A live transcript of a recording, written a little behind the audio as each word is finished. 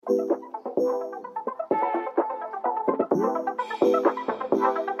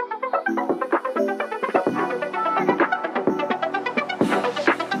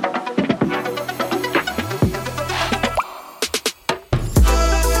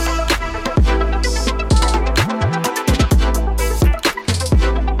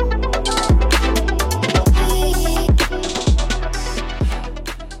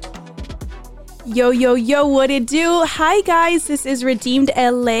Yo, yo, yo, what it do? Hi, guys. This is Redeemed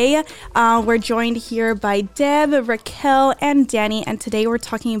LA. We're joined here by Deb, Raquel, and Danny. And today we're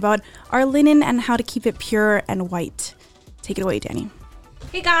talking about our linen and how to keep it pure and white. Take it away, Danny.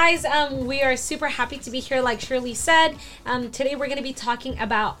 Hey, guys. We are super happy to be here, like Shirley said. Today we're going to be talking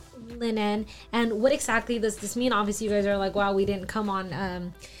about linen. And what exactly does this mean? Obviously, you guys are like, wow, we didn't come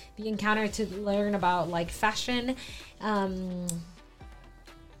on the encounter to learn about, like, fashion.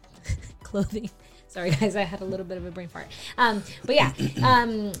 Clothing. Sorry, guys, I had a little bit of a brain fart. But yeah,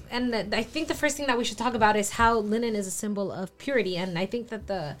 and I think the first thing that we should talk about is how linen is a symbol of purity. And I think that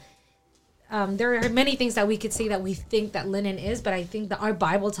there are many things that we could say that we think that linen is, but I think that our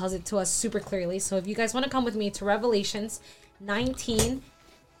Bible tells it to us super clearly. So if you guys want to come with me to Revelations 19,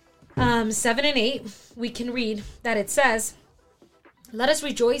 7 and 8, we can read that it says, "Let us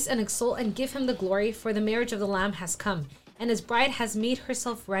rejoice and exult and give him the glory, for the marriage of the Lamb has come, and his bride has made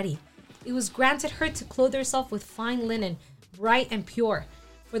herself ready. It was granted her to clothe herself with fine linen, bright and pure.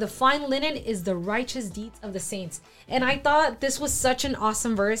 For the fine linen is the righteous deeds of the saints." And I thought this was such an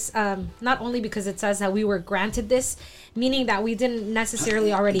awesome verse, not only because it says that we were granted this, meaning that we didn't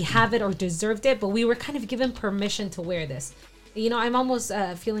necessarily already have it or deserved it, but we were kind of given permission to wear this. You know, I'm almost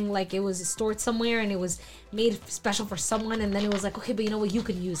feeling like it was stored somewhere and it was made special for someone, and then it was like, okay, but you know what, you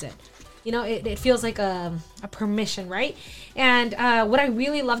can use it. You know, it feels like a permission, right? And what I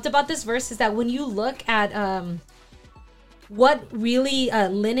really loved about this verse is that when you look at what really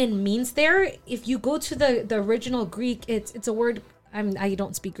linen means there, if you go to the original Greek, it's a word, I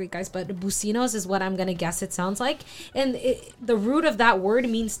don't speak Greek, guys, but bousinos is what I'm going to guess it sounds like. And the root of that word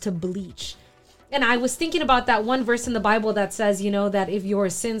means to bleach. And I was thinking about that one verse in the Bible that says, you know, that if your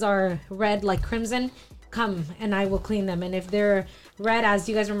sins are red like crimson, come and I will clean them. And if they're red, as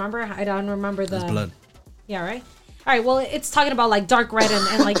you guys remember, I don't remember the blood. Yeah, right. All right. Well, it's talking about like dark red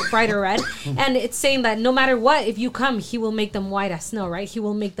and like brighter red, and it's saying that no matter what, if you come, he will make them white as snow. Right? He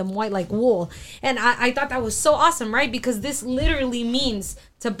will make them white like wool. And I thought that was so awesome, right? Because this literally means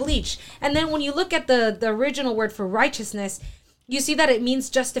to bleach. And then when you look at the original word for righteousness, you see that it means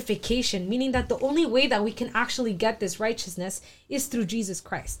justification, meaning that the only way that we can actually get this righteousness is through Jesus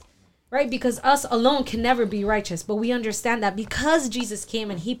Christ. Right? Because us alone can never be righteous. But we understand that because Jesus came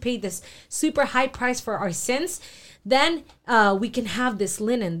and he paid this super high price for our sins, then we can have this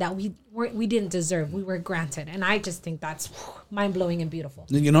linen that we didn't deserve. We were granted. And I just think that's mind-blowing and beautiful.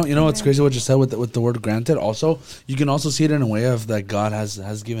 You know what's crazy what you said with the word granted? Also, you can also see it in a way of that God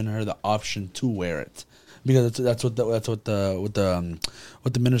has given her the option to wear it. Because that's what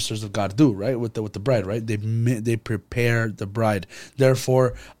the ministers of God do, right? With the bride, right? They prepare the bride.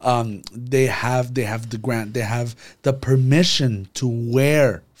 Therefore, they have the permission to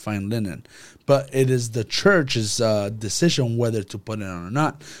wear fine linen, but it is the church's decision whether to put it on or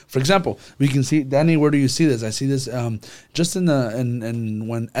not. For example, we can see, Danny, where do you see this? I see this just in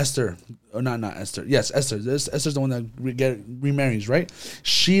when Esther, or not Esther. Yes, Esther. Esther's the one that remarries, right?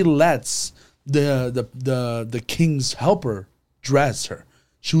 She lets the king's helper dress her.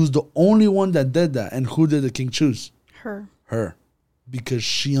 She was the only one that did that. And who did the king choose? Her. Because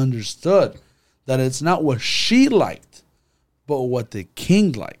she understood that it's not what she liked, but what the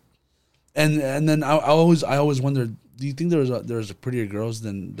king liked. And then I always wondered, do you think there's prettier girls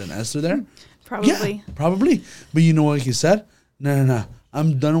than Esther there? Probably. Yeah, probably. But you know what he said? No.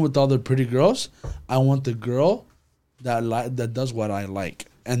 I'm done with all the pretty girls. I want the girl that does what I like.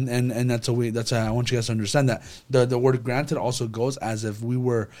 And that's how I want you guys to understand that the word granted also goes as if we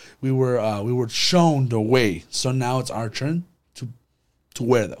were shown the way. So now it's our turn to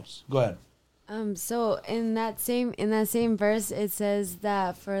wear those. Go ahead. So in that same verse, it says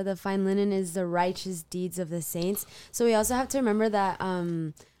that for the fine linen is the righteous deeds of the saints. So we also have to remember that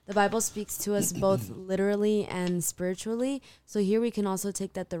the Bible speaks to us both literally and spiritually. So here we can also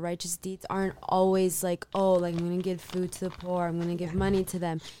take that the righteous deeds aren't always like, oh, like I'm going to give food to the poor, I'm going to give money to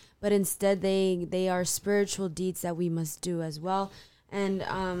them. But instead they are spiritual deeds that we must do as well. And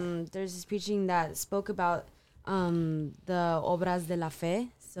there's this preaching that spoke about the obras de la fe,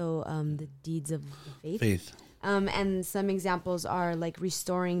 so the deeds of the faith. And some examples are like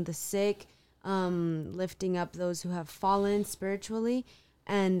restoring the sick, lifting up those who have fallen spiritually,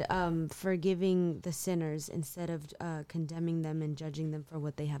 and forgiving the sinners instead of condemning them and judging them for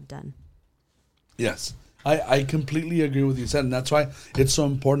what they have done. Yes, I completely agree with you said, and that's why it's so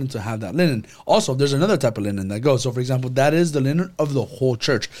important to have that linen. Also, there's another type of linen that goes. So, for example, that is the linen of the whole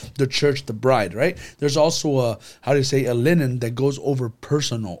church, the bride, right? There's also a linen that goes over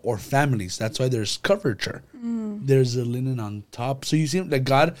personal or families. That's why there's coverture. there's a linen on top. So you see, like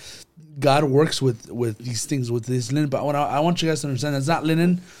God works with these things, with this linen. But what I want you guys to understand, it's not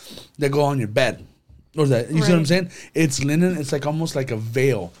linen that go on your bed, or that, you see what I'm saying? It's linen. It's like almost like a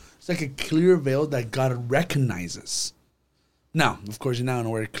veil. It's like a clear veil that God recognizes. Now, of course, you're not going to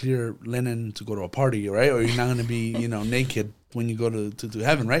wear clear linen to go to a party, right? Or you're not going to be, naked when you go to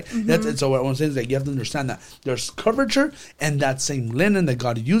heaven, right? That's so what I'm saying is that you have to understand that there's curvature, and that same linen that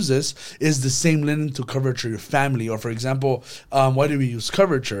God uses is the same linen to curvature your family. Or, for example, why do we use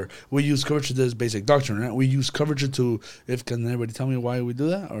curvature? We use curvature. This basic doctrine, right? We use curvature can anybody tell me why we do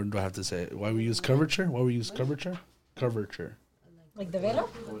that, or do I have to say it? Why we use curvature? Why we use curvature? Curvature. Like the velo?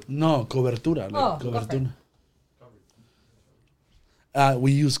 No, cobertura. Like cobertura.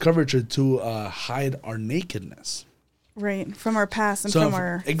 We use curvature to hide our nakedness. Right, from our past and So from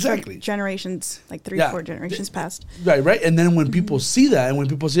our generations, like 4 generations past. Right. And then when people see that, and when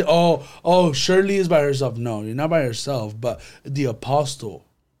people say, oh, Shirley is by herself. No, you're not by yourself, but the apostle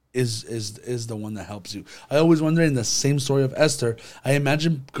is the one that helps you. I always wonder, in the same story of Esther, I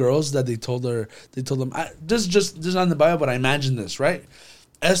imagine girls that they told them, this is not in the Bible, but I imagine this, right?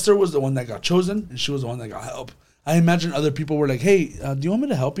 Esther was the one that got chosen, and she was the one that got help. I imagine other people were like, hey, do you want me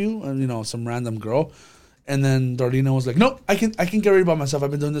to help you? And, some random girl. And then Darlene was like, no, I can get ready by myself.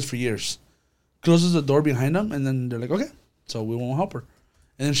 I've been doing this for years. Closes the door behind them, and then they're like, okay, so we won't help her.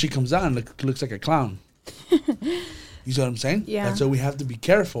 And then she comes out and looks like a clown. You see what I'm saying? Yeah. And so we have to be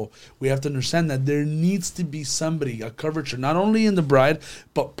careful. We have to understand that there needs to be somebody, a curvature, not only in the bride,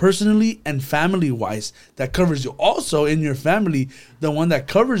 but personally and family-wise, that covers you. Also, in your family, the one that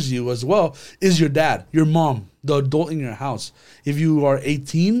covers you as well is your dad, your mom, the adult in your house. If you are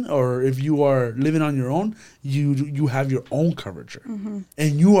 18 or if you are living on your own, you have your own curvature.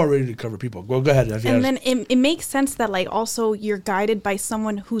 And you are ready to cover people. Go ahead. And then it makes sense that, like, also you're guided by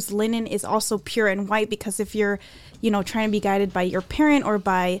someone whose linen is also pure and white, because if you're trying to be guided by your parent or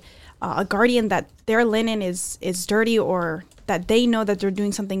by a guardian that their linen is dirty, or that they know that they're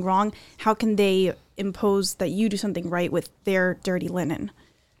doing something wrong, how can they impose that you do something right with their dirty linen?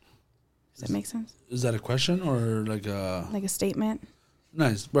 Does that make sense? Is that a question or like a statement?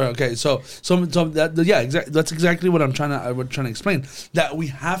 Nice, bro. Okay, so that exactly. That's exactly what I'm trying to explain. That we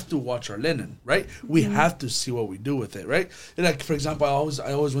have to watch our linen, right? We have to see what we do with it, right? And like, for example, I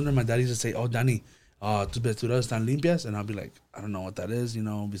always wonder. My dad used to say, "Oh, Danny, tus vestiduras están limpias," and I'll be like, I don't know what that is,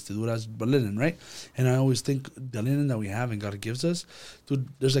 vestiduras, but linen, right? And I always think the linen that we have and God gives us, dude,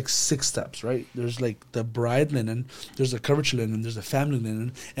 there's like 6 steps, right? There's like the bride linen, there's the curvature linen, there's the family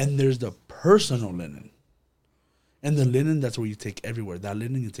linen, and there's the personal linen. And the linen, that's where you take everywhere. That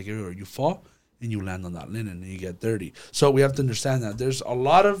linen you take everywhere. You fall and you land on that linen and you get dirty. So we have to understand that there's a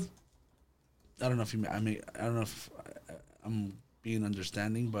lot of, I don't know if I'm being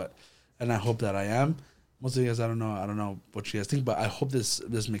understanding, but, and I hope that I am. Most of you guys, I don't know what you guys think, but I hope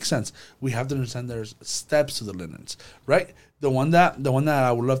this makes sense. We have to understand there's steps to the linens, right? The one that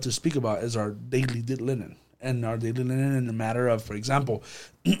I would love to speak about is our daily linen. And our daily linen in the matter of, for example,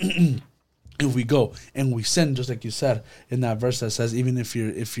 if we go and we sin, just like you said in that verse that says, even if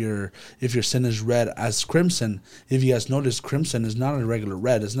your sin is red as crimson, if you guys notice, crimson is not a regular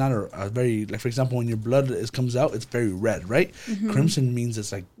red. It's not a very, like, for example, when your blood comes out, it's very red, right? Crimson means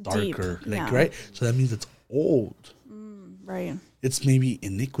it's like darker, deep, right? So that means it's old. Right. It's maybe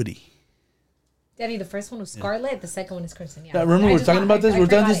iniquity. Danny, the first one was scarlet. The second one is crimson. Yeah. Remember, we're talking about this. We're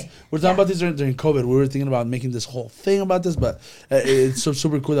talking about this during COVID. We were thinking about making this whole thing about this, but it's so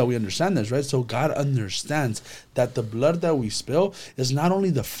super cool that we understand this, right? So God understands that the blood that we spill is not only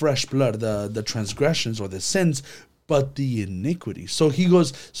the fresh blood, the transgressions or the sins, but the iniquity. So he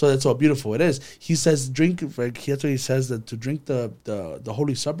goes, so that's how beautiful it is. He says, drink, right? That's what he says, that to drink the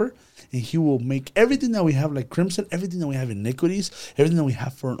Holy Supper, and he will make everything that we have like crimson, everything that we have iniquities, everything that we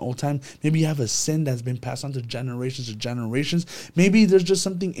have for an old time. Maybe you have a sin that's been passed on to generations. Maybe there's just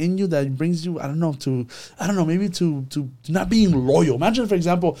something in you that brings you, maybe to not being loyal. Imagine, for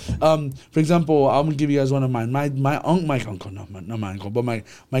example, I'm gonna give you guys one of mine. My uncle, not my uncle, but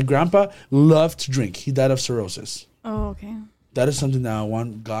my grandpa loved to drink. He died of cirrhosis. Oh, okay. That is something that I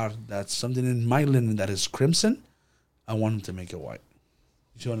want God, that's something in my linen that is crimson. I want him to make it white.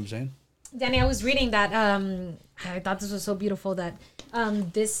 You see what I'm saying? Danny, I was reading that, I thought this was so beautiful that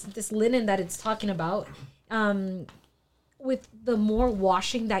this linen that it's talking about, with the more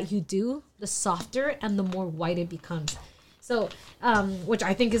washing that you do, the softer and the more white it becomes. So, which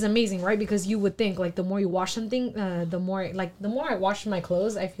I think is amazing, right? Because you would think, like, the more you wash something, the more I wash my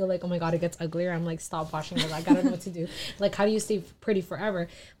clothes, I feel like, oh my God, it gets uglier. I'm like, stop washing it. I gotta know what to do. Like, how do you stay pretty forever?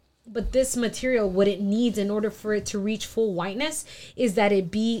 this material, what it needs in order for it to reach full whiteness is that it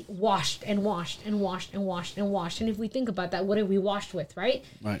be washed and washed and washed and washed and washed. And if we think about that, what are we washed with, right?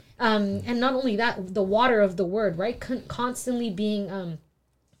 Right. And not only that, the water of the word, right? Constantly being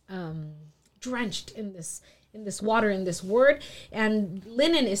drenched in this water, in this word. And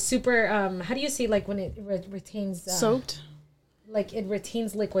linen is super, how do you say, like when it retains... Soaked? Like it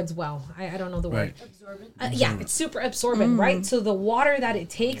retains liquids well. I don't know the word. Right. Absorbent. Yeah, it's super absorbent, right? So the water that it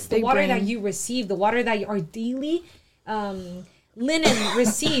takes, the Big water brain. that you receive, the water that you ideally linen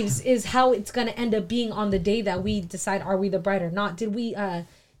receives is how it's going to end up being on the day that we decide, are we the bride or not? Did we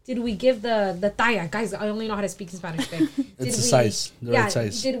give the talla? Guys, I only know how to speak in Spanish. Did It's the size, the right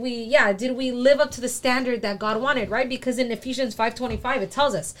size. Did we live up to the standard that God wanted, right? Because in Ephesians 5:25 it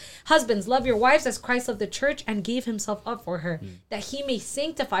tells us, husbands, love your wives as Christ loved the church and gave himself up for her, that he may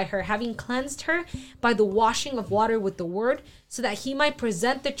sanctify her, having cleansed her by the washing of water with the word, so that he might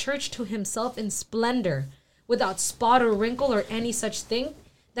present the church to himself in splendor, without spot or wrinkle or any such thing,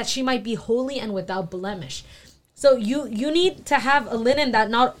 that she might be holy and without blemish. So you need to have a linen that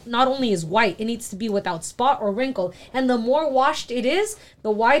not only is white, it needs to be without spot or wrinkle. And the more washed it is,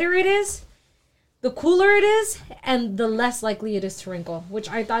 the whiter it is, the cooler it is, and the less likely it is to wrinkle, which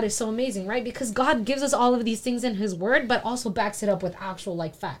I thought is so amazing, right? Because God gives us all of these things in his word, but also backs it up with actual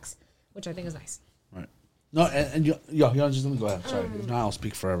like facts, which I think is nice. Right. No, and you just let me go ahead. Sorry, if not, I'll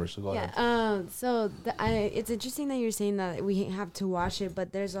speak forever. So go ahead. So it's interesting that you're saying that we have to wash it,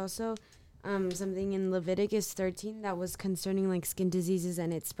 but there's also something in Leviticus 13 that was concerning like skin diseases,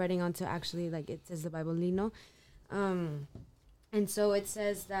 and it's spreading onto actually, like it says the Bible, lino. And so it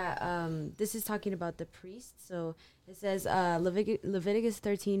says that this is talking about the priest. So it says Leviticus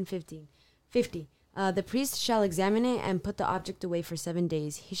 13:50. The priest shall examine it and put the object away for 7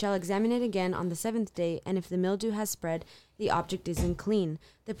 days. He shall examine it again on the 7th day, and if the mildew has spread, the object is unclean.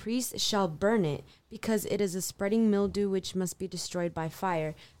 The priest shall burn it, because it is a spreading mildew which must be destroyed by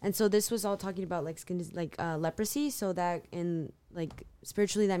fire. And so this was all talking about like skin, like leprosy. So that in like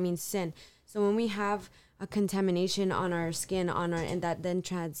spiritually that means sin. So when we have a contamination on our skin, and that then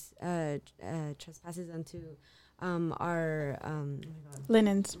trespasses onto our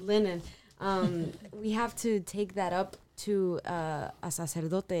Linens. linen. We have to take that up to a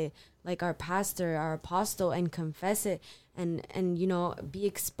sacerdote, like our pastor, our apostle, and confess it, and be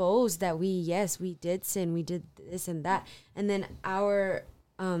exposed that we did sin, we did this and that, and then our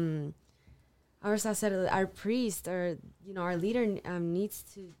sacerdote, our priest, or our leader needs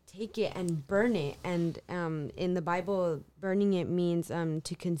to take it and burn it. And in the Bible, burning it means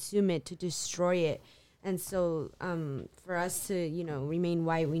to consume it, to destroy it. And so for us to, remain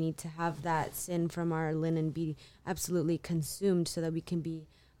white, we need to have that sin from our linen be absolutely consumed, so that we can be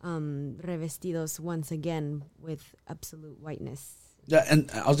revestidos once again with absolute whiteness. Yeah, and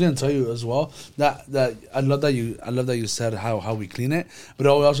I was gonna tell you as well that I love that you said how we clean it, but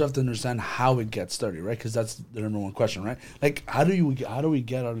we also have to understand how it gets dirty, right? Because that's the number one question, right? Like, how do we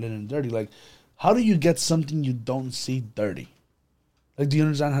get our linen dirty? Like, how do you get something you don't see dirty? Like, do you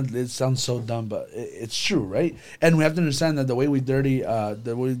understand how it sounds so dumb, but it's true, right? And we have to understand that the way we dirty our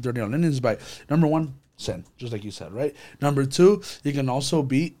linen is by, number one, sin, just like you said, right? Number two, you can also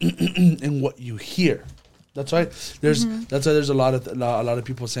be in what you hear. That's why there's a lot of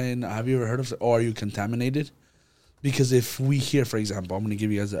people saying, have you ever heard of, are you contaminated? Because if we hear, for example, I'm going to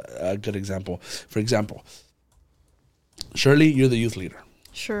give you guys a good example. For example, Shirley, you're the youth leader.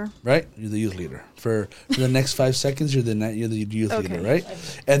 Sure. Right? You're the youth leader. For the next 5 seconds, you're the youth leader, right?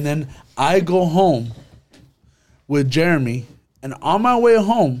 And then I go home with Jeremy, and on my way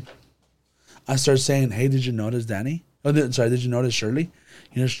home, I start saying, hey, did you notice Danny? Did you notice Shirley?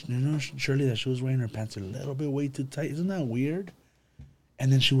 You know, Shirley, that she was wearing her pants a little bit way too tight. Isn't that weird?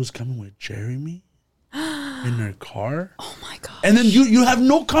 And then she was coming with Jeremy in her car. Oh my god! And then you have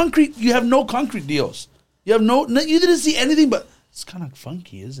no concrete. You have no concrete deals. You have you didn't see anything, but it's kind of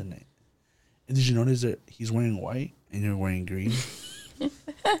funky, isn't it? And did you notice that he's wearing white and you're wearing green?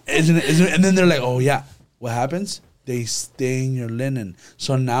 Isn't it? And then they're like, oh yeah, what happens? They stain your linen.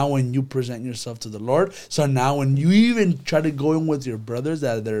 So now when you present yourself to the Lord, so now when you even try to go in with your brothers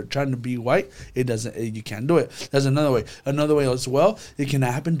that they're trying to be white, you can't do it. There's another way. Another way as well, it can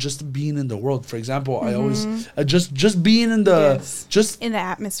happen just being in the world. For example, I always, just being in the, just in the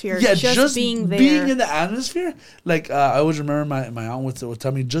atmosphere. Yeah, just being there. Being in the atmosphere. Like, I always remember my aunt would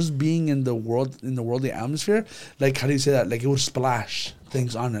tell me, just being in the worldly atmosphere, like, how do you say that? Like, it would splash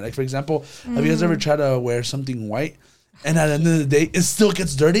things on it. Like, for example, have you guys ever tried to wear something white, and at the end of the day it still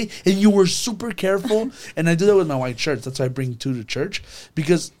gets dirty, and you were super careful? And I do that with my white shirts. That's why I bring two to church,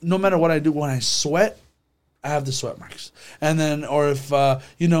 because no matter what I do, when I sweat, I have the sweat marks. And then, or if,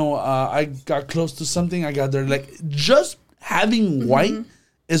 I got close to something, I got there. Like, just having white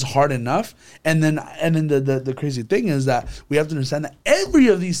is hard enough. And then the crazy thing is that we have to understand that every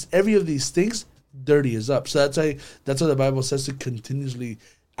of these things, dirty is up. So that's why the Bible says to continuously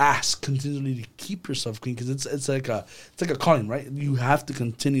to keep yourself clean, because it's like a calling, right? You have to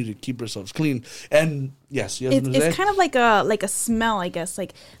continue to keep yourselves clean. And yes, it's kind of like a smell, I guess.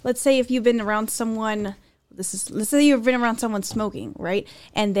 Like, let's say if you've been around someone, let's say you've been around someone smoking, right?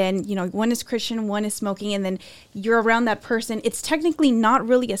 And then, one is Christian, one is smoking, and then you're around that person. It's technically not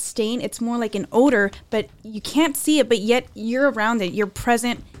really a stain. It's more like an odor, but you can't see it, but yet you're around it. You're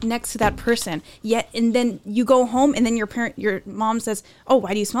present next to that person. Yet, and then you go home, and then your mom says, "Oh,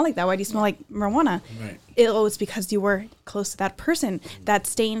 why do you smell like that? Why do you smell like marijuana?" Right. It's because you were close to that person. That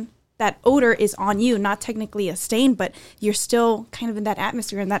stain, that odor is on you, not technically a stain, but you're still kind of in that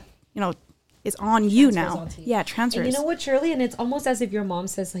atmosphere, and that, is on you now. Yeah, transfers. And you know what, Shirley? And it's almost as if your mom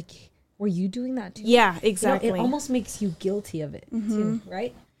says, like, were you doing that too? Yeah, exactly. It almost makes you guilty of it too,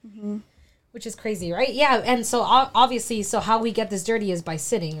 right? Which is crazy, right? Yeah, and so obviously, how we get this dirty is by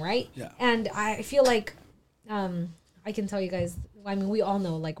sitting, right? Yeah. And I feel like I can tell you guys, I mean, we all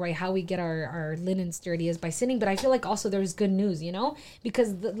know, like, right, how we get our linens dirty is by sinning, but I feel like also there's good news,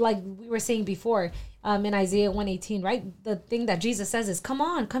 because like we were saying before, in Isaiah 1:18, right, the thing that Jesus says is, come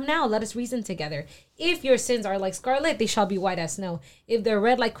now, let us reason together. If your sins are like scarlet, they shall be white as snow. If they're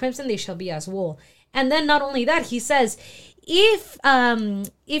red like crimson, they shall be as wool. And then not only that, he says, if I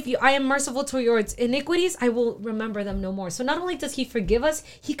am merciful to your iniquities, I will remember them no more. So not only does he forgive us,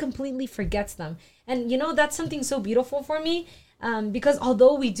 he completely forgets them. And that's something so beautiful for me, because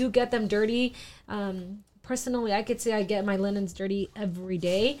although we do get them dirty, personally, I could say I get my linens dirty every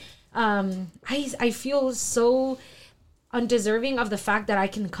day. I feel so undeserving of the fact that I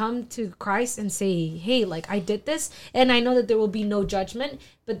can come to Christ and say, hey, like, I did this, and I know that there will be no judgment,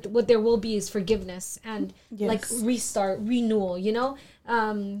 but what there will be is forgiveness and like restart, renewal,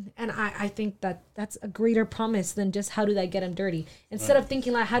 and I think that's a greater promise than just how do I get them dirty. Instead of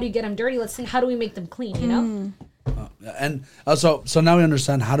thinking like, how do you get them dirty, let's think, how do we make them clean, And so now we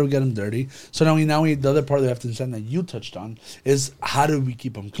understand how to get them dirty. So now we the other part that we have to understand that you touched on is how do we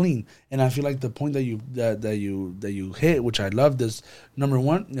keep them clean. And I feel like the point that you hit, which I loved, is number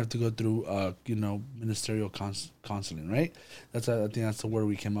one, you have to go through ministerial counseling, right? I think that's the word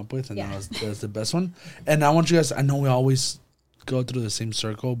we came up with, and that's the best one. And I want you guys, I know we always go through the same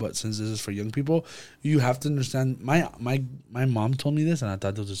circle, but since this is for young people, you have to understand. My mom told me this, and I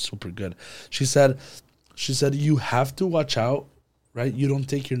thought this was super good. She said, you have to watch out, right? You don't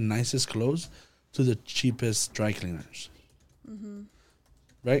take your nicest clothes to the cheapest dry cleaners,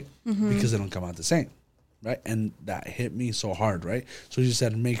 right? Because they don't come out the same, right? And that hit me so hard, right? So she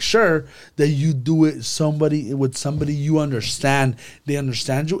said, make sure that you do it with somebody you understand. They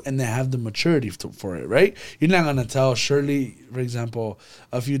understand you and they have the maturity for it, right? You're not going to tell Shirley, for example,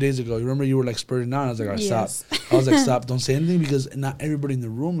 a few days ago, you remember you were like spurting on. I was like, stop. I was like, stop, don't say anything, because not everybody in the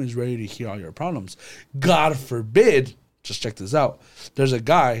room is ready to hear all your problems. God forbid, just check this out. There's a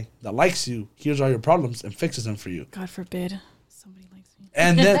guy that likes you, hears all your problems, and fixes them for you. God forbid somebody likes me.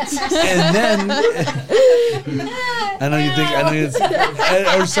 And then I know it's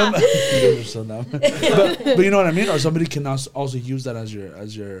or some you're so dumb. But you know what I mean? Or somebody can also use that as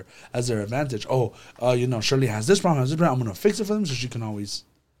their advantage. Shirley has this problem, I'm gonna fix it for them so she can always,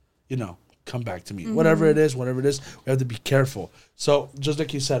 come back to me. Whatever it is, we have to be careful. So just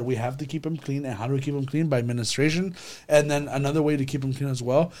like you said, we have to keep them clean. And how do we keep them clean? By administration. And then another way to keep them clean as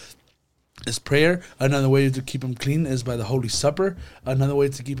well is prayer. Another way to keep them clean is by the Holy Supper. Another way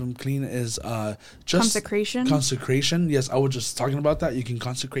to keep them clean is just consecration. Yes, I was just talking about that. You can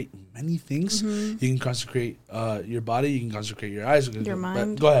consecrate many things. You can consecrate your body. You can consecrate your eyes. Your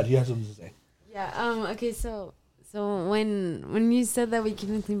mind. Go ahead. You have something to say. Yeah. Okay. So when you said that we keep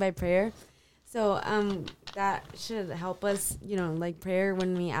them clean by prayer, so that should help us. Like prayer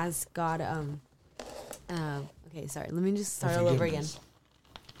when we ask God. Okay. Sorry. Let me just start all over again.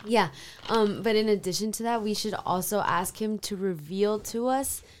 Yeah, but in addition to that, we should also ask him to reveal to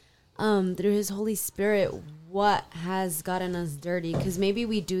us through his Holy Spirit what has gotten us dirty, because maybe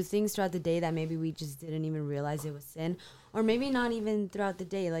we do things throughout the day that maybe we just didn't even realize it was sin, or maybe not even throughout the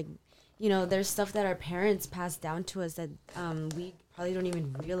day. Like, there's stuff that our parents passed down to us that we probably don't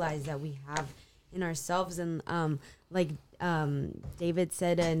even realize that we have in ourselves. And David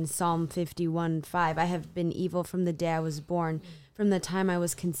said in Psalm 51:5, I have been evil from the day I was born. From the time I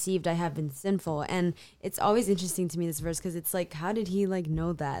was conceived, I have been sinful. And it's always interesting to me, this verse, because it's like, how did he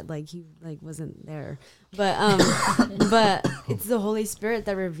know that? He wasn't there. But but it's the Holy Spirit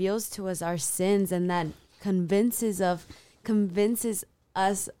that reveals to us our sins, and that convinces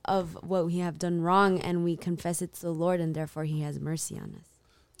us of what we have done wrong, and we confess it to the Lord, and therefore He has mercy on us.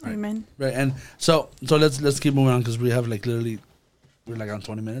 Right. Amen. Right, and so let's keep moving on, because we have like literally we're like on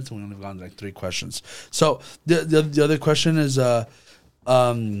 20 minutes and we only gone like 3 questions. So the other question is the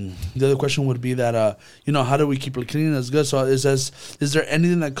other question would be that how do we keep it clean? That's good. So it says, is there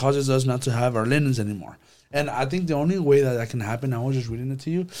anything that causes us not to have our linens anymore? And I think the only way that can happen, I was just reading it to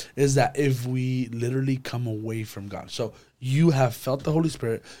you, is that if we literally come away from God. So you have felt the Holy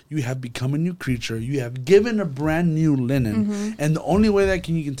Spirit, you have become a new creature, you have given a brand new linen, and the only way that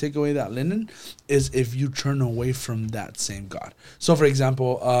you can take away that linen is if you turn away from that same God. So, for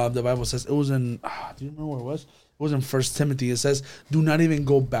example, the Bible says, it was in, do you remember where it was? It was in 1 Timothy. It says, do not even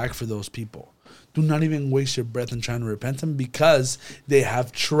go back for those people. Do not even waste your breath in trying to repent them, because they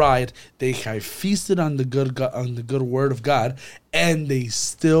have tried. They have feasted on the good word of God, and they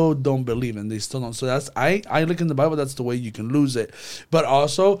still don't believe, and they still don't. So that's I look in the Bible. That's the way you can lose it. But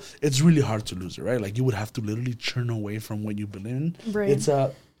also, it's really hard to lose it, right? Like you would have to literally turn away from what you believe in. Right. It's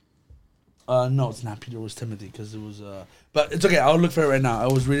no, it's not Peter. It was Timothy, because it was. But it's okay. I'll look for it right now. I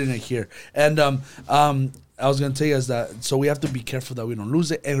was reading it here, and I was gonna tell you guys that. So we have to be careful that we don't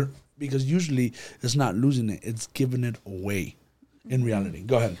lose it, and because usually it's not losing it, it's giving it away in reality.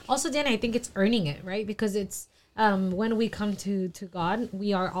 Go ahead. Also, Danny, I think it's earning it, right? Because it's when we come to God,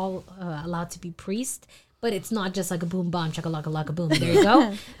 we are all allowed to be priests, but it's not just like a boom, bam, chaka-laka-laka, boom. There you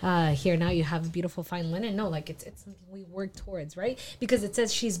go. Here, now you have a beautiful, fine linen. No, like it's something we work towards, right? Because it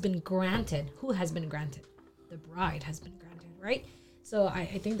says she's been granted. Who has been granted? The bride has been granted, right? So I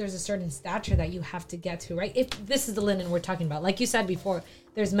think there's a certain stature that you have to get to, right? If this is the linen we're talking about, like you said before,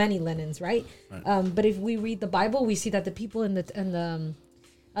 there's many linens, right? But if we read the Bible, we see that the people in the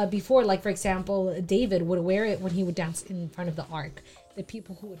before, like for example, David would wear it when he would dance in front of the ark. The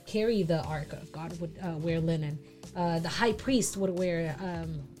people who would carry the ark of God would wear linen. The high priest would wear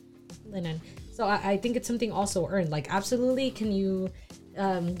linen. So I think it's something also earned. Like absolutely, can you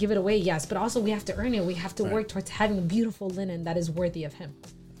give it away? Yes, but also we have to earn it. We have to work towards having a beautiful linen that is worthy of Him.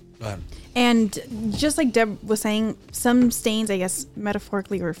 And just like Deb was saying, some stains, I guess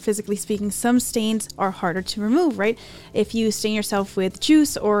metaphorically or physically speaking, some stains are harder to remove, right? If you stain yourself with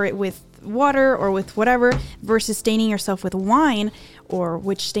juice or with water or with whatever versus staining yourself with wine, or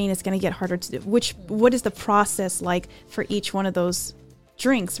which stain is going to get harder to do, what is the process like for each one of those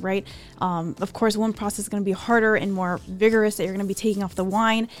drinks, right? Of course, one process is going to be harder and more vigorous, that you're going to be taking off the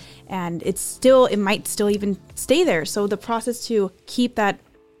wine, and it might still even stay there. So the process to keep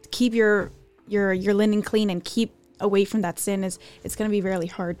your linen clean and keep away from that sin it's going to be really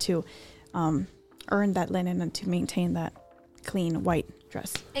hard to earn that linen and to maintain that clean white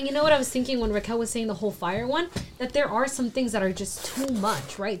dress. And you know what I was thinking when Raquel was saying the whole fire one, that there are some things that are just too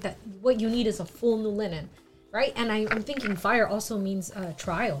much, right? That what you need is a full new linen, right? And I'm thinking fire also means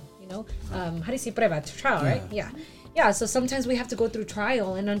trial, you know? How do you say prueba? Trial, right? Yeah, so sometimes we have to go through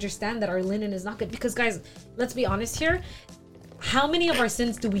trial and understand that our linen is not good. Because guys, let's be honest here. How many of our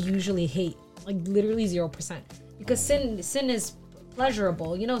sins do we usually hate? Like literally 0%. Because sin is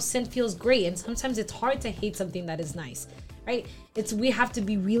pleasurable. You know, sin feels great. And sometimes it's hard to hate something that is nice, right? We have to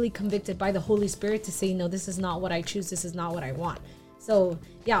be really convicted by the Holy Spirit to say, no, this is not what I choose. This is not what I want. So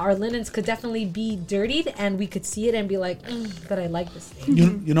yeah, our linens could definitely be dirtied, and we could see it and be like, but I like this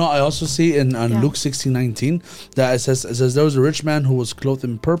thing. You know, I also see in Luke 16:19 that it says there was a rich man who was clothed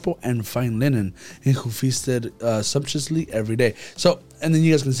in purple and fine linen, and who feasted sumptuously every day. So, and then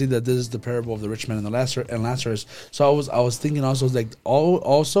you guys can see that this is the parable of the rich man and Lazarus. So I was thinking also, like,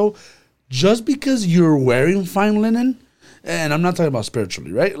 also just because you're wearing fine linen. And I'm not talking about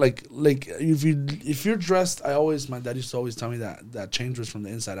spiritually, right? Like if you're dressed, my dad used to always tell me that change was from the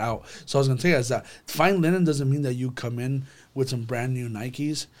inside out. So I was gonna tell you guys that fine linen doesn't mean that you come in with some brand new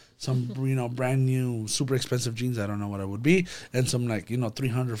Nikes, some brand new super expensive jeans, I don't know what it would be, and some like $300,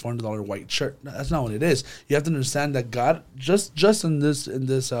 $400 white shirt. That's not what it is. You have to understand that God just in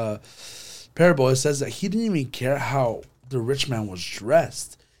this parable, it says that He didn't even care how the rich man was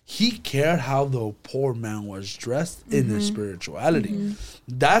dressed. He cared how the poor man was dressed in his spirituality.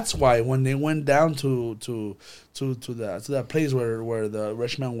 That's why when they went down to that place where the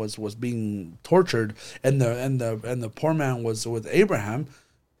rich man was being tortured and the poor man was with Abraham,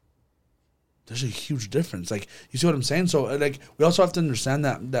 there's a huge difference. Like, you see what I'm saying? So, like, we also have to understand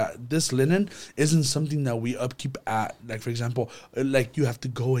that this linen isn't something that we upkeep at, like, for example, like, you have to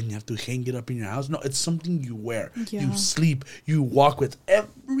go and you have to hang it up in your house. No, it's something you wear. Yeah. You sleep, you walk with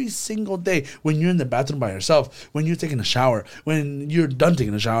every single day. When you're in the bathroom by yourself, when you're taking a shower, when you're done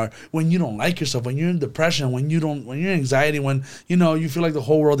taking a shower, when you don't like yourself, when you're in depression, when you're in anxiety, when, you feel like the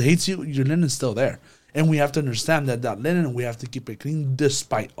whole world hates you, your linen's still there. And we have to understand that linen, we have to keep it clean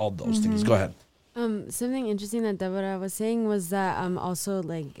despite all those things. Go ahead. Something interesting that Deborah was saying was that also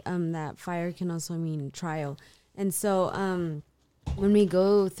like that fire can also mean trial. And so when we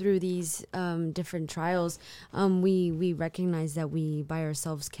go through these different trials, we recognize that we by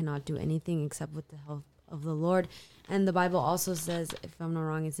ourselves cannot do anything except with the help of the Lord. And the Bible also says, if I'm not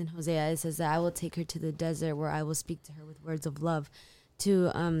wrong, it's in Hosea, it says that I will take her to the desert where I will speak to her with words of love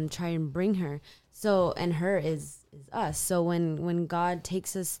to try and bring her. So, and her is us. So when God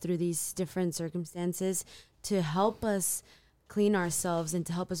takes us through these different circumstances to help us clean ourselves and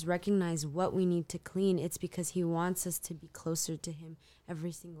to help us recognize what we need to clean, it's because he wants us to be closer to him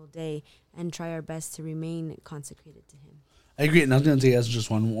every single day and try our best to remain consecrated to him. I agree, and I was going to tell you guys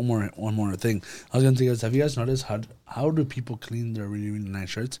just one more thing. I was going to tell you guys, have you guys noticed how do people clean their really, really nice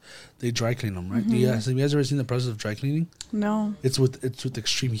shirts? They dry clean them, right? Mm-hmm. Have you guys ever seen the process of dry cleaning? No. It's with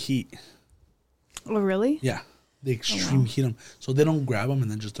extreme heat. Oh, really? Yeah. They extreme heat them. So they don't grab them and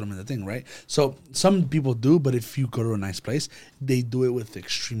then just throw them in the thing, right? So some people do, but if you go to a nice place, they do it with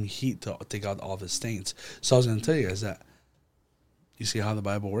extreme heat to take out all the stains. So I was going to tell you guys that. You see how the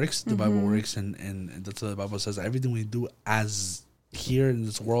Bible works? The Bible works, and that's what the Bible says. Everything we do as here in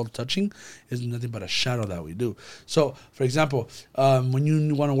this world touching is nothing but a shadow that we do. So, for example, when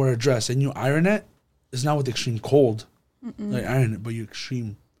you want to wear a dress and you iron it, it's not with extreme cold. Like iron it, but you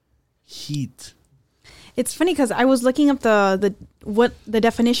extreme heat. It's funny because I was looking up the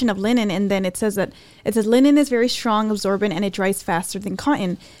definition of linen, and then it says linen is very strong, absorbent, and it dries faster than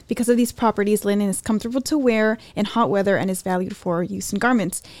cotton. Because of these properties, linen is comfortable to wear in hot weather and is valued for use in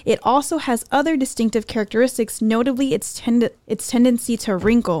garments. It also has other distinctive characteristics, notably its tendency to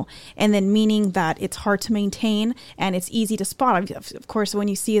wrinkle, and then meaning that it's hard to maintain and it's easy to spot. Of course, when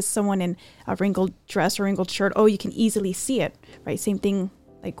you see someone in a wrinkled dress or wrinkled shirt, you can easily see it, right? Same thing.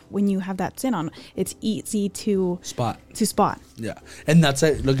 Like when you have that sin on, it's easy to spot. Yeah. And that's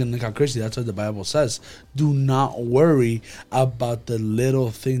it. Look how crazy. That's what the Bible says. Do not worry about the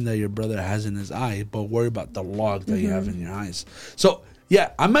little thing that your brother has in his eye, but worry about the log that you have in your eyes. So, yeah,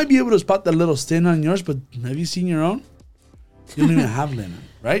 I might be able to spot the little stain on yours, but have you seen your own? You don't even have linen,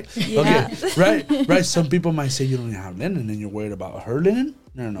 right? Yeah. Okay, right. Some people might say you don't even have linen and you're worried about her linen.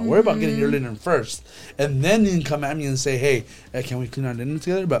 No. Worry about getting your linen first. And then you can come at me and say, hey, can we clean our linen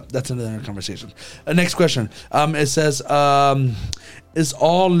together? But that's another conversation. Next question. It says, is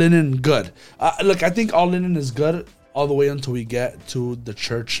all linen good? Look, I think all linen is good all the way until we get to the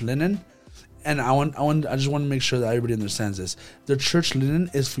church linen. And I just want to make sure that everybody understands this. The church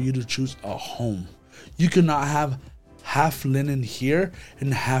linen is for you to choose a home. You cannot have half linen here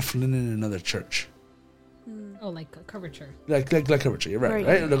and half linen in another church. Oh, like a curvature. Like curvature,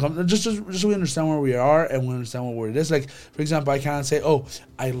 right? Look, just so we understand where we are and we understand what it is. Like, for example, I can't say,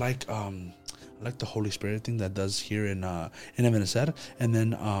 I like the Holy Spirit thing that does here in Ebenezer, and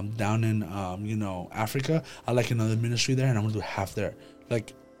then down in Africa, I like another ministry there, and I'm gonna do half there.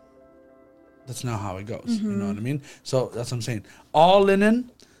 Like, that's not how it goes. You know what I mean? So that's what I'm saying. All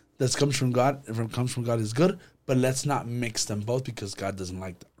linen that comes from God, is good. But let's not mix them both because God doesn't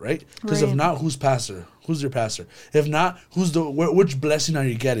like that, right? Because if not, who's pastor? Who's your pastor? If not, which blessing are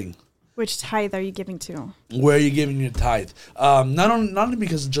you getting? Which tithe are you giving to? Where are you giving your tithe? Not only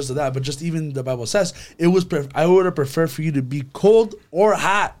because just of that, but just even the Bible says I would have preferred for you to be cold or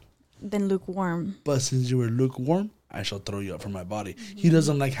hot than lukewarm. But since you were lukewarm, I shall throw you out from my body. He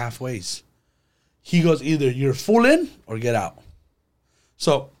doesn't like halfways. He goes either you're full in or get out.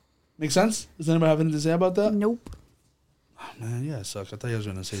 So. Make sense? Does anybody have anything to say about that? Nope. Oh, man, yeah, suck. I thought you was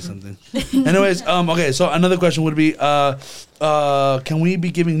going to say something. Anyways, okay, so another question would be, can we be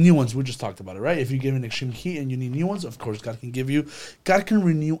giving new ones? We just talked about it, right? If you're giving extreme heat and you need new ones, of course, God can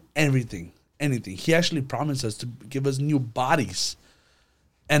renew anything. He actually promised us to give us new bodies.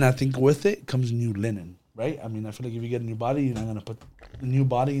 And I think with it comes new linen, right? I mean, I feel like if you get a new body, you're not going to put the new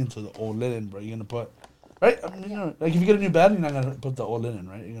body into the old linen, bro. You're going to put... Right? I mean, like if you get a new bed, you're not going to put the old linen,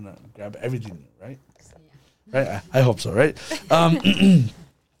 right? You're going to grab everything, right? Yeah. Right? I hope so, right?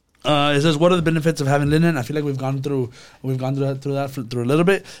 It says, what are the benefits of having linen? I feel like we've gone through that a little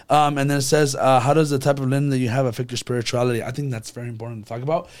bit. And then it says, how does the type of linen that you have affect your spirituality? I think that's very important to talk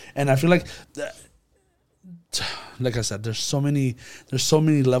about. And I feel like, like I said, there's so many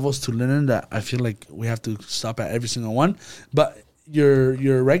levels to linen that I feel like we have to stop at every single one. But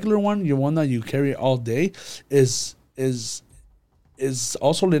your regular one, your one that you carry all day, is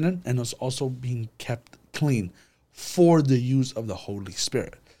also linen and is also being kept clean for the use of the Holy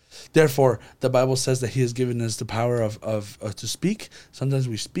Spirit. Therefore, the Bible says that He has given us the power of to speak. Sometimes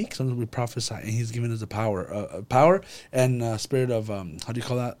we speak, sometimes we prophesy, and He's given us the power and spirit of how do you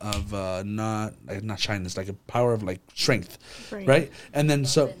call that? Of not shyness, like a power of like strength, right? And then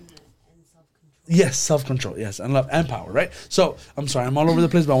so. Yes, self-control. Yes, and love and power. Right. So I'm sorry, I'm all over the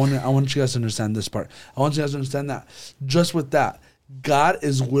place, but I want you guys to understand this part. I want you guys to understand that just with that, God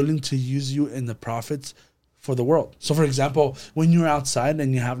is willing to use you in the prophets for the world. So, for example, when you're outside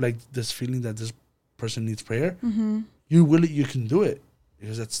and you have like this feeling that this person needs prayer, you can do it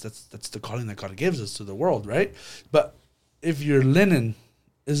because that's the calling that God gives us to the world, right? But if your linen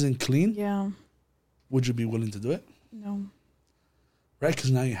isn't clean, would you be willing to do it? No. Right?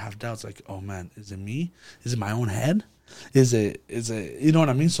 Because now you have doubts like, oh man, is it me? Is it my own head? Is it, you know what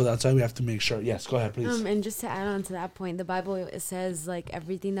I mean? So that's why we have to make sure. Yes, go ahead, please. And just to add on to that point, the Bible, it says like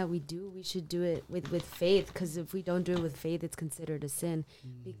everything that we do, we should do it with faith. Because if we don't do it with faith, it's considered a sin.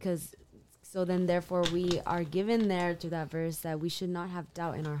 So then therefore we are given there to that verse that we should not have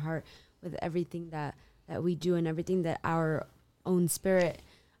doubt in our heart with everything that we do and everything that our own spirit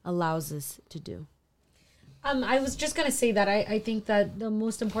allows us to do. I was just going to say that I think that the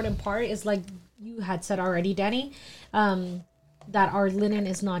most important part is like you had said already, Danny, that our linen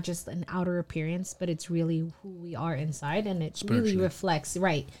is not just an outer appearance, but it's really who we are inside. And it really reflects,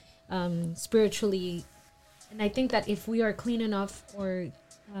 spiritually. And I think that if we are clean enough or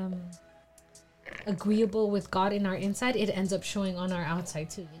agreeable with God in our inside, it ends up showing on our outside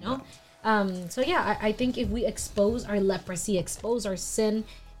too, you know? I think if we expose our leprosy, expose our sin,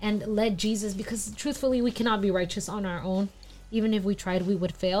 and let Jesus, because truthfully, we cannot be righteous on our own. Even if we tried, we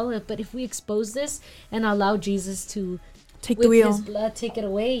would fail. But if we expose this and allow Jesus to take the wheel, His blood, take it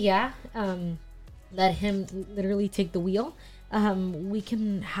away, let Him literally take the wheel, we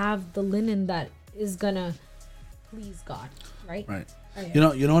can have the linen that is gonna please God, right? Right. You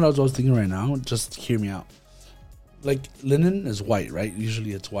know what I was thinking right now? Just hear me out. Like linen is white, right?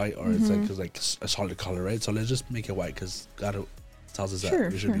 Usually it's white, or it's like a solid color, right? So let's just make it white because God tells us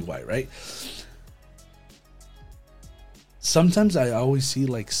that it should be white, right? Sometimes I always see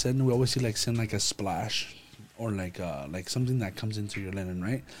like sin. We always see like sin like a splash, or like something that comes into your linen,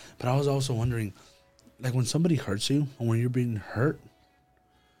 right? But I was also wondering, like when somebody hurts you, or when you're being hurt,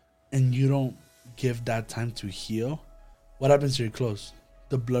 and you don't give that time to heal, what happens to your clothes?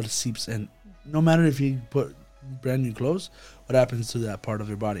 The blood seeps in. No matter if you put brand new clothes, what happens to that part of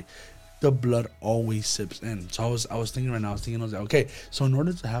your body? The blood always sips in. So I was thinking right now, I was like, okay, so in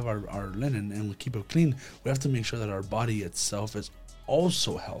order to have our linen and we keep it clean, we have to make sure that our body itself is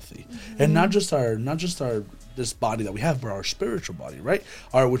also healthy. And not just our this body that we have, but our spiritual body, right?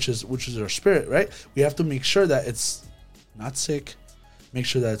 Which is our spirit, right? We have to make sure that it's not sick, make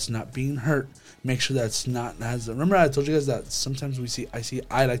sure that it's not being hurt, make sure that it's not remember I told you guys that sometimes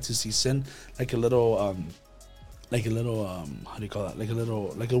I like to see sin like a little how do you call that?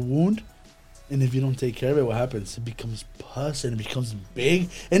 Like a wound. And if you don't take care of it, what happens? It becomes pus and it becomes big.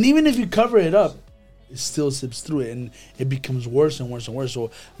 And even if you cover it up, it still sips through it and it becomes worse and worse and worse.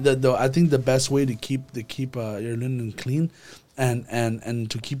 So I think the best way to keep your linen clean and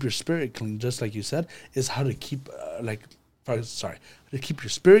to keep your spirit clean, just like you said, is how to keep to keep your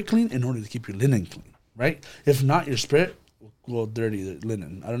spirit clean in order to keep your linen clean, right? If not, your spirit will dirty the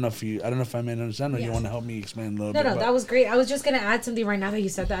linen. I don't know if I may understand, or you want to help me explain a little bit. No, that was great. I was just gonna add something right now that you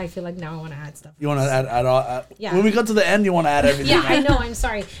said that. I feel like now I want to add stuff. You want to add all? Yeah. When we go to the end, you want to add everything. Yeah, I know. I'm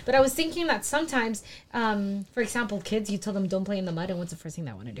sorry, but I was thinking that sometimes, for example, kids, you tell them don't play in the mud, and what's the first thing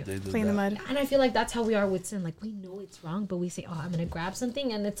they want to do? They play in the mud. And I feel like that's how we are with sin. Like we know it's wrong, but we say, "Oh, I'm gonna grab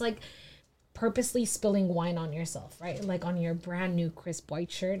something," and it's like purposely spilling wine on yourself, right? Like on your brand new crisp white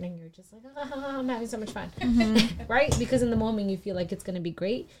shirt, and you're just like, I'm having so much fun, right? Because in the moment you feel like it's going to be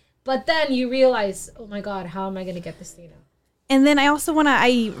great, but then you realize, oh my God, how am I going to get this thing out? And then I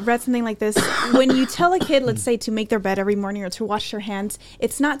read something like this. When you tell a kid, let's say, to make their bed every morning or to wash their hands,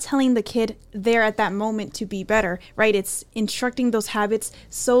 it's not telling the kid there at that moment to be better, right? It's instructing those habits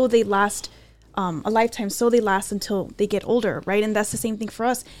so they last a lifetime, so they last until they get older, right? And that's the same thing for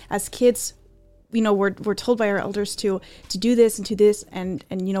us as kids. You know, we're told by our elders to do this and to this and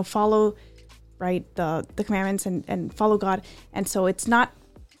you know, follow, right, the commandments and follow God. And so it's not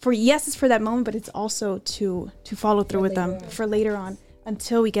it's for that moment, but it's also to follow through with them for later on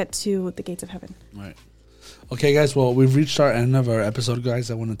until we get to the gates of heaven. Right. Okay, guys. Well, we've reached our end of our episode,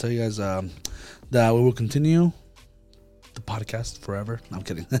 guys. I want to tell you guys that we will continue the podcast forever. No, I'm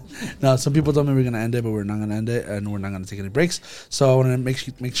kidding. No, some people told me we're gonna end it, but we're not gonna end it, and we're not gonna take any breaks. So I want to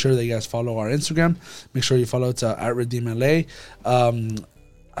make sure that you guys follow our Instagram. Make sure you follow it at RedeemLA.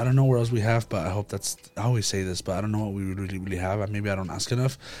 I don't know where else we have, but I hope that's. I always say this, but I don't know what we really have. Maybe I don't ask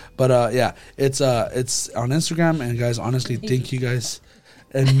enough, but yeah, it's on Instagram. And guys, honestly, thank you guys.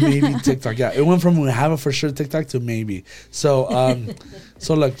 And maybe TikTok. Yeah, it went from we have a for sure TikTok to maybe. So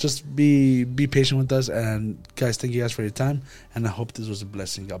so look, just be patient with us, and guys, thank you guys for your time, and I hope this was a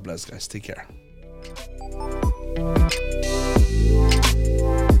blessing. God bless, guys. Take care.